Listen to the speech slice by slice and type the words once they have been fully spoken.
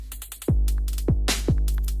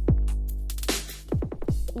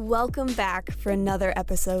Welcome back for another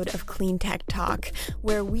episode of Clean Tech Talk,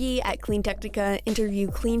 where we at CleanTechnica interview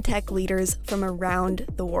clean tech leaders from around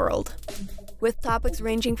the world. With topics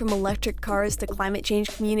ranging from electric cars to climate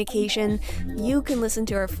change communication, you can listen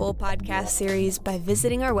to our full podcast series by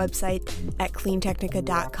visiting our website at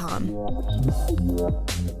CleanTechnica.com.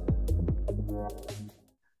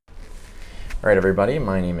 All right, everybody,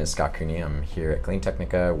 my name is Scott Cooney. I'm here at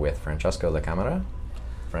CleanTechnica with Francesco La Camera.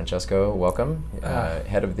 Francesco, welcome.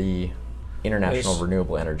 Head of the International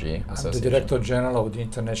Renewable Energy Association. I'm the Director General of the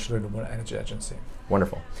International Renewable Energy Agency.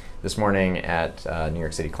 Wonderful. This morning at New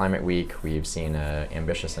York City Climate Week, we've seen an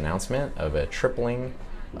ambitious announcement of a tripling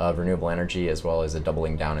of renewable energy as well as a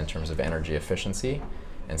doubling down in terms of energy efficiency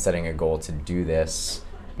and setting a goal to do this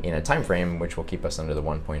in a time frame which will keep us under the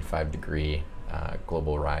 1.5 degree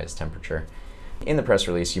global rise temperature. In the press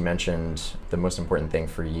release, you mentioned the most important thing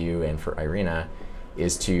for you and for IRENA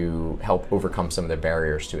is to help overcome some of the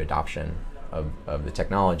barriers to adoption of the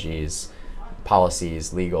technologies,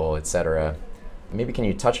 policies, legal, etc. Maybe can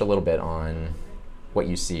you touch a little bit on what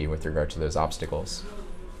you see with regard to those obstacles?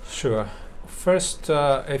 Sure. First,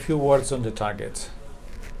 a few words on the target.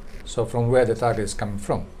 So from where the target is coming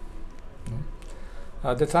from.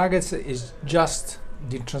 The target is just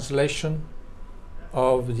the translation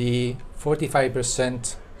of the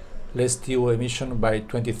 45% less CO emission by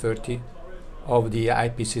 2030 of the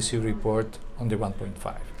IPCC report on the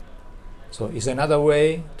 1.5. So it's another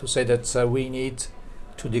way to say that we need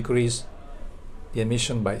to decrease the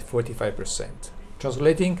emission by 45%.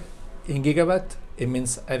 Translating in gigawatt, it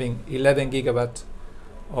means having 11 gigawatt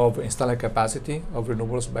of installed capacity of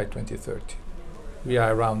renewables by 2030. We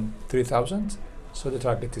are around 3,000, so the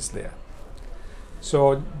target is there.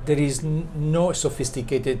 So there is no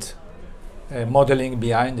sophisticated modeling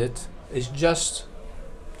behind it. It's just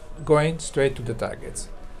going straight to the targets,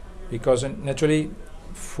 because naturally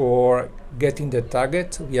for getting the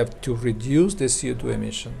target we have to reduce the CO2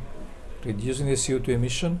 emission. Reducing the CO2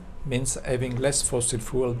 emission means having less fossil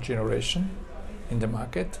fuel generation in the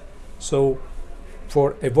market. So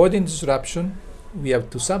for avoiding disruption we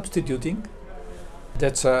have to substituting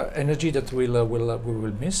that's energy that we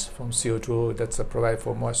will miss from CO2 that's provide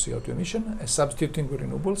for more CO2 emission, and substituting with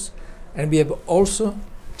renewables, and we have also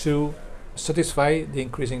to satisfy the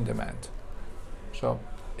increasing demand. So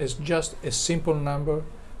it's just a simple number,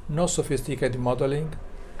 no sophisticated modeling,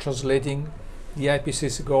 translating the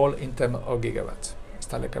IPCC goal in terms of gigawatts,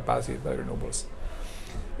 installed capacity by renewables.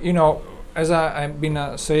 You know, as I've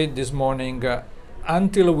been said this morning,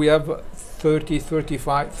 until we have 30,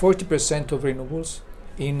 35, 40% of renewables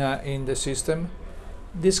in the system,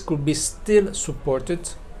 this could be still supported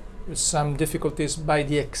with some difficulties by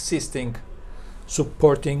the existing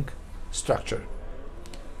supporting structure.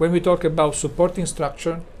 When we talk about supporting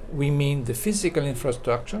structure, we mean the physical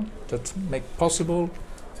infrastructure that make possible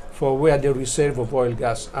for where the reserve of oil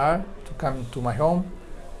gas are to come to my home,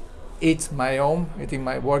 eating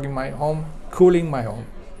my work in my home, cooling my home.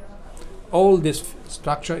 All this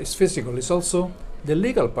structure is physical. It's also the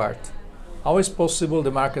legal part. How is possible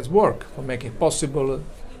the markets work for making it possible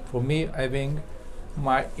for me having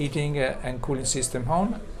my heating and cooling system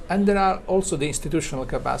home? And there are also the institutional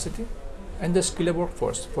capacity and the skilled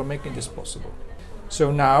workforce for making this possible.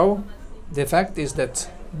 So now the fact is that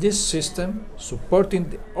this system supporting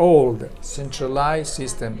the old centralized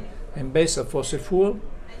system and based on fossil fuel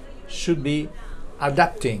should be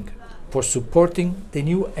adapting for supporting the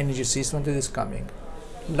new energy system that is coming,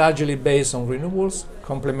 largely based on renewables,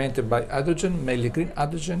 complemented by hydrogen, mainly green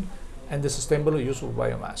hydrogen, and the sustainable use of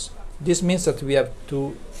biomass. This means that we have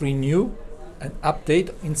to renew and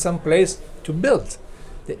update in some place to build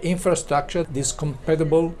the infrastructure that is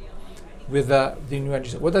compatible with the new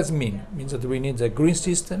energy. What does it mean? It means that we need a green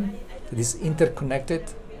system that is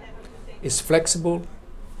interconnected, is flexible,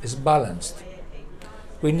 is balanced.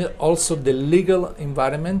 We need also the legal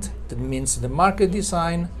environment, that means the market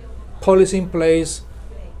design, policy in place,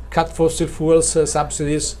 cut fossil fuels,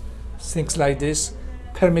 subsidies, things like this,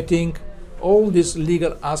 permitting, all this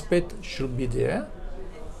legal aspect should be there,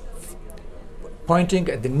 pointing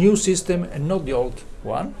at the new system and not the old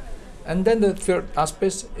one. And then the third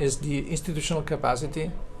aspect is the institutional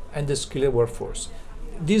capacity and the skilled workforce.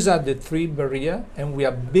 These are the three barriers, and we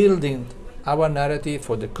are building our narrative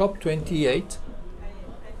for the COP28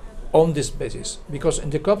 on this basis. Because in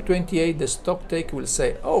the COP28, the stock take will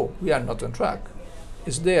say, oh, we are not on track.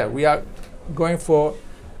 It's there. We are going for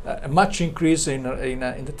a much increase in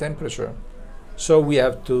the temperature. So we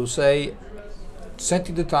have to say,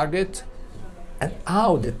 setting the target and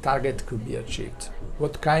how the target could be achieved.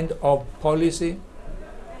 What kind of policy,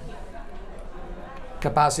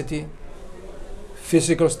 capacity,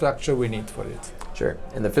 physical structure we need for it. Sure.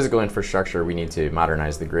 And the physical infrastructure, we need to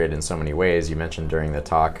modernize the grid in so many ways. You mentioned during the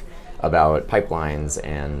talk about pipelines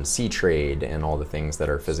and sea trade and all the things that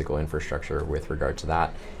are physical infrastructure with regard to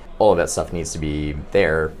that. All of that stuff needs to be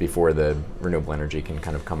there before the renewable energy can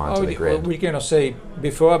kind of come onto the grid. We cannot say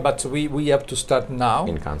before, but we have to start now.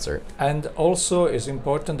 In concert. And also it's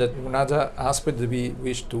important that another aspect that we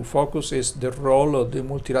wish to focus is the role of the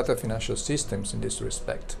multilateral financial systems in this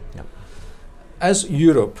respect. Yep. As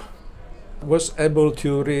Europe was able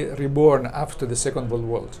to reborn after the Second World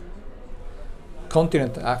War,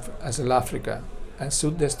 continent as Africa and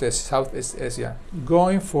Southeast Asia,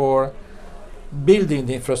 going for building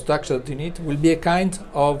the infrastructure that you need will be a kind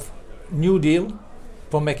of new deal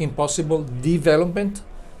for making possible development,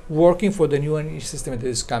 working for the new energy system that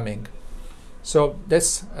is coming. So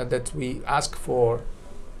that's that we ask for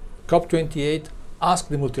COP28, ask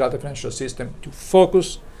the multilateral financial system to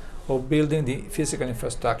focus on building the physical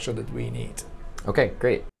infrastructure that we need. Okay,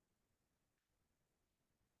 great.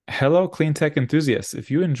 Hello, clean tech enthusiasts. If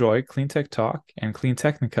you enjoy CleanTech Talk and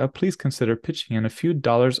CleanTechnica, please consider pitching in a few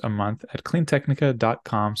dollars a month at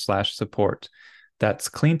cleantechnica.com/support. That's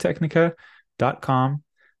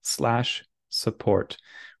cleantechnica.com/support,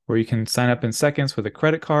 where you can sign up in seconds with a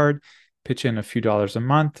credit card, pitch in a few dollars a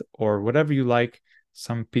month, or whatever you like.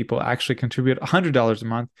 Some people actually contribute $100 a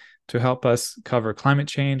month to help us cover climate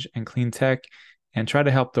change and clean tech and try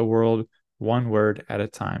to help the world one word at a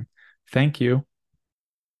time. Thank you.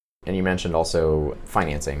 And you mentioned also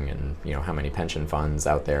financing and how many pension funds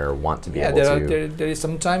out there want to be able to... There is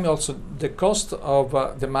sometimes also the cost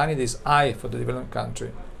of the money that is high for the developed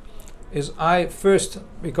country. Is high first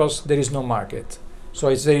because there is no market. So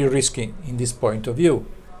it's very risky in this point of view.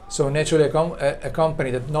 So naturally a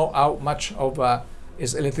company that knows how much of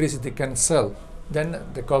its electricity can sell, then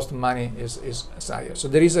the cost of money is higher. So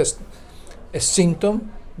there is a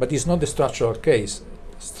symptom, but it's not the structural cause.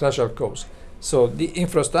 So the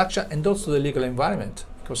infrastructure and also the legal environment,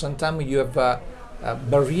 because sometimes you have a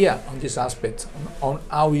barrier on this aspect, on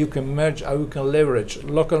how you can merge, how you can leverage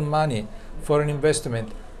local money, foreign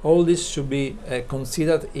investment. All this should be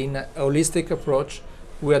considered in a holistic approach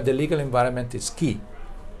where the legal environment is key.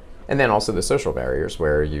 And then also the social barriers,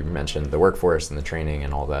 where you mentioned the workforce and the training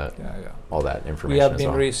and all that, all that information. We have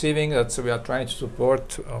been receiving that, so we are trying to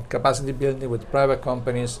support capacity building with private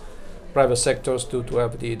companies, private sectors to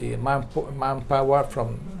have the manpower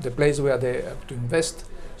from the place where they have to invest,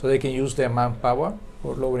 so they can use their manpower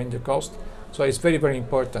for lowering the cost. So it's very, very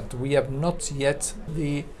important. We have not yet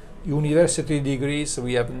the university degrees,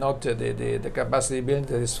 we have not the capacity building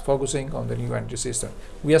that is focusing on the new energy system.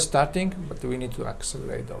 We are starting, but we need to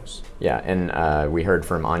accelerate those. Yeah, and we heard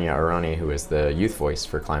from Anya Aroni, who is the youth voice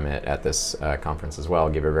for climate at this conference as well,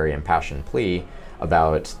 give a very impassioned plea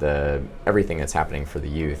about everything that's happening for the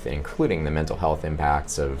youth, including the mental health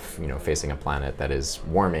impacts of facing a planet that is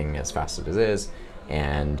warming as fast as it is,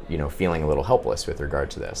 and feeling a little helpless with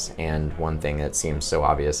regard to this. And one thing that seems so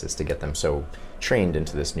obvious is to get them so trained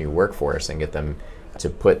into this new workforce and get them to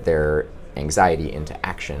put their anxiety into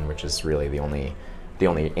action, which is really the only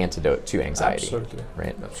antidote to anxiety. Absolutely.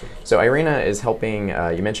 Right. Absolutely. So IRENA is helping.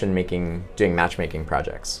 You mentioned doing matchmaking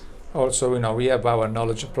projects. Also, we have our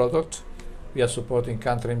knowledge product. We are supporting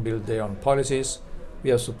countries build their own policies. We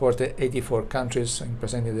have supported 84 countries in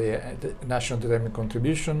presenting the national determined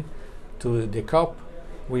contribution to the COP.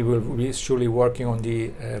 We will be surely working on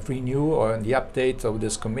the renew or on the update of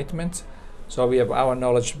this commitment. So we have our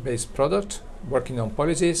knowledge-based product working on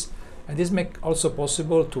policies, and this makes also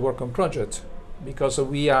possible to work on projects because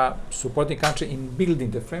we are supporting countries in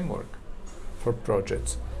building the framework for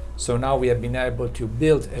projects. So now we have been able to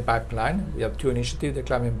build a pipeline. We have two initiatives, the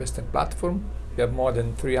Climate Investment Platform. We have more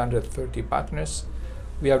than 330 partners.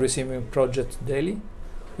 We are receiving projects daily.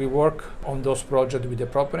 We work on those projects with the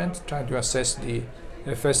proponent, trying to assess the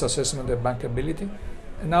first assessment of bankability.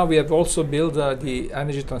 And now we have also built the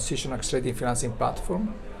Energy Transition Accelerating Financing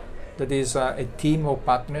Platform. That is a team of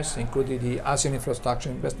partners, including the Asian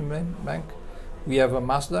Infrastructure Investment Bank. We have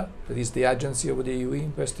Mazda, that is the agency of the EU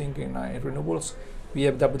investing in renewables. We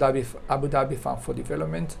have the Abu Dhabi Fund for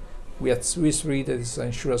Development. We have Swiss Re, that is an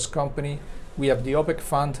insurance company. We have the OPEC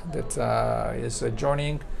Fund that is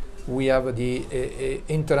joining. We have the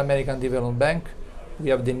Inter-American Development Bank. We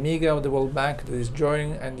have the MIGA of the World Bank that is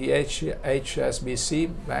joining, and the HSBC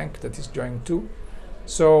Bank that is joining too.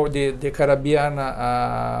 So the Caribbean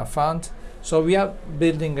Fund. So we are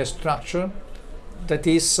building a structure that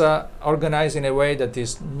is organized in a way that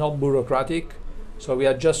is not bureaucratic. So we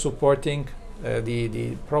are just supporting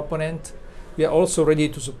the proponent. We are also ready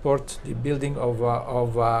to support the building of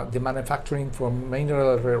the manufacturing for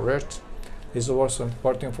mineral rare earth. is also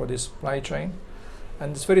important for this supply chain.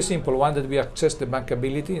 And it's very simple. One, that we access the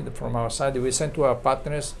bankability from our side. We send to our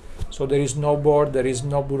partners, so there is no board, there is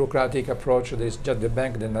no bureaucratic approach. There is just the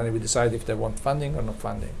bank, then we decide if they want funding or not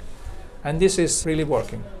funding. And this is really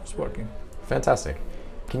working. It's working. Fantastic.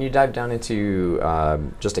 Can you dive down into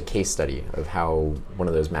just a case study of how one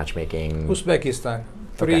of those matchmaking... Uzbekistan.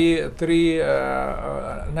 Okay.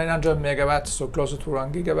 900 megawatts, so closer to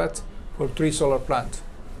 1 gigawatt, for 3 solar plants.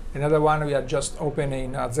 Another one we are just opening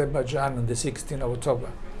in Azerbaijan on the 16th of October.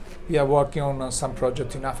 We are working on some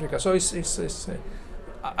project in Africa. So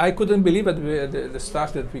I couldn't believe at the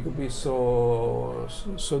start that we could be so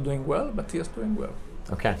doing well, but yes, doing well.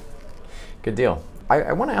 Okay, good deal.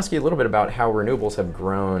 I want to ask you a little bit about how renewables have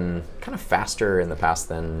grown kind of faster in the past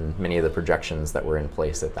than many of the projections that were in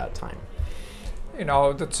place at that time. You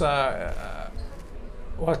know, that's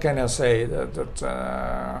what can I say?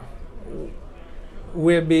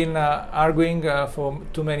 We've been arguing for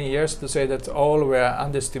too many years to say that all were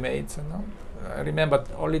underestimated. You know? I remember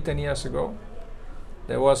only 10 years ago,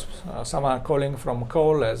 there was someone calling from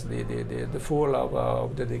coal as the fool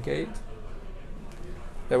of the decade.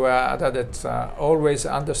 There were others that always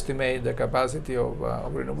underestimate the capacity of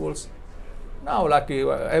renewables. Now, luckily,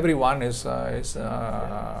 everyone is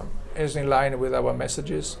in line with our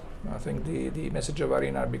messages. I think the message of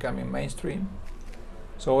IRENA are becoming mainstream.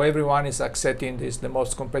 So everyone is accepting this the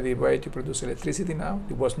most competitive way to produce electricity now.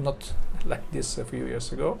 It was not like this a few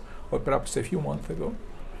years ago, or perhaps a few months ago.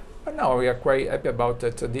 But now we are quite happy about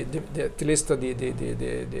it. At least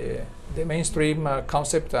the mainstream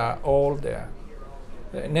concepts are all there.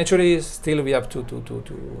 Naturally, still we have to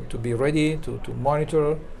be ready to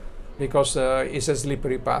monitor, because it's a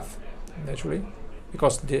slippery path, naturally,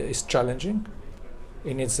 because it's challenging.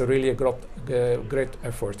 It needs really a great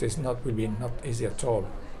effort. Will be not easy at all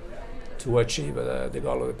to achieve the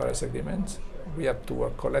goal of the Paris Agreement. We have to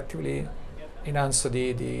work collectively, enhance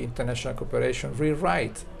the international cooperation,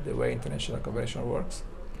 rewrite the way international cooperation works.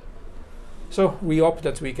 So we hope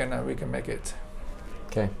that we can make it.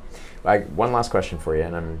 Okay. One last question for you,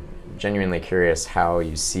 and I'm genuinely curious how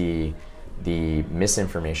you see the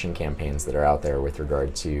misinformation campaigns that are out there with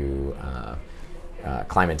regard to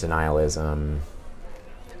climate denialism,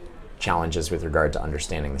 challenges with regard to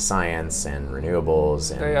understanding the science and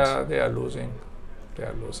renewables. And they are losing. They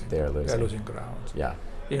are losing ground. Yeah.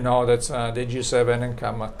 You know, that's the G7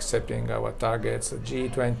 come accepting our targets. The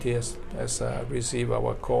G20 has received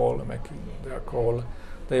our call, making their call.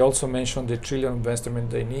 They also mentioned the trillion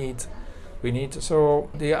investment we need. So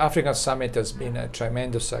the African summit has been a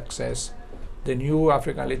tremendous success. The new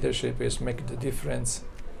African leadership is making the difference.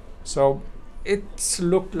 So it's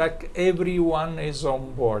looked like everyone is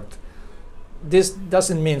on board. This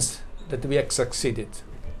doesn't mean that we have succeeded,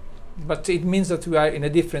 but it means that we are in a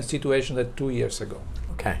different situation than 2 years ago.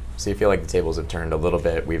 Okay, so you feel like the tables have turned a little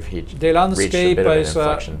bit. We've the landscape reached a bit of an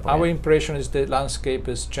inflection point. Our impression is the landscape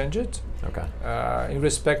has changed. Okay. In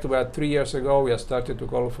respect, where 3 years ago we have started to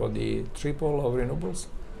call for the triple of renewables.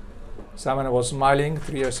 Someone was smiling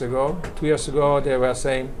 3 years ago. 2 years ago they were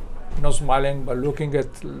saying, not smiling but looking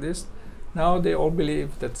at this. Now they all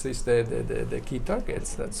believe that is the key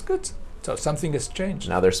targets. That's good. So something has changed.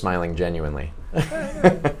 Now they're smiling genuinely.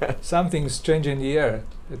 Something's changed in the air.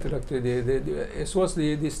 It was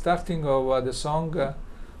the starting of the song,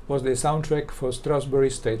 was the soundtrack for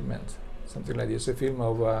Strasbourg Statement, something like this, a film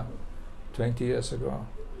of 20 years ago.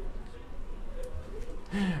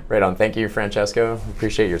 Right on. Thank you, Francesco.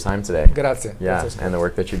 Appreciate your time today. Grazie. Yeah, Francesco. and the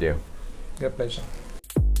work that you do. Great pleasure.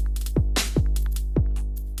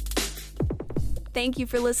 Thank you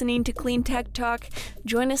for listening to Clean Tech Talk.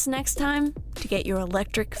 Join us next time to get your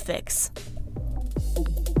electric fix.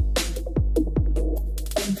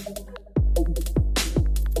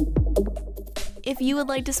 If you would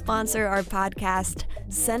like to sponsor our podcast,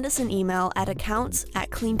 send us an email at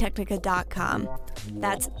accounts@cleantechnica.com.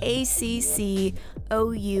 That's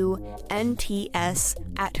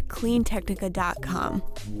ACCOUNTS@cleantechnica.com.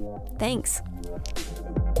 Thanks.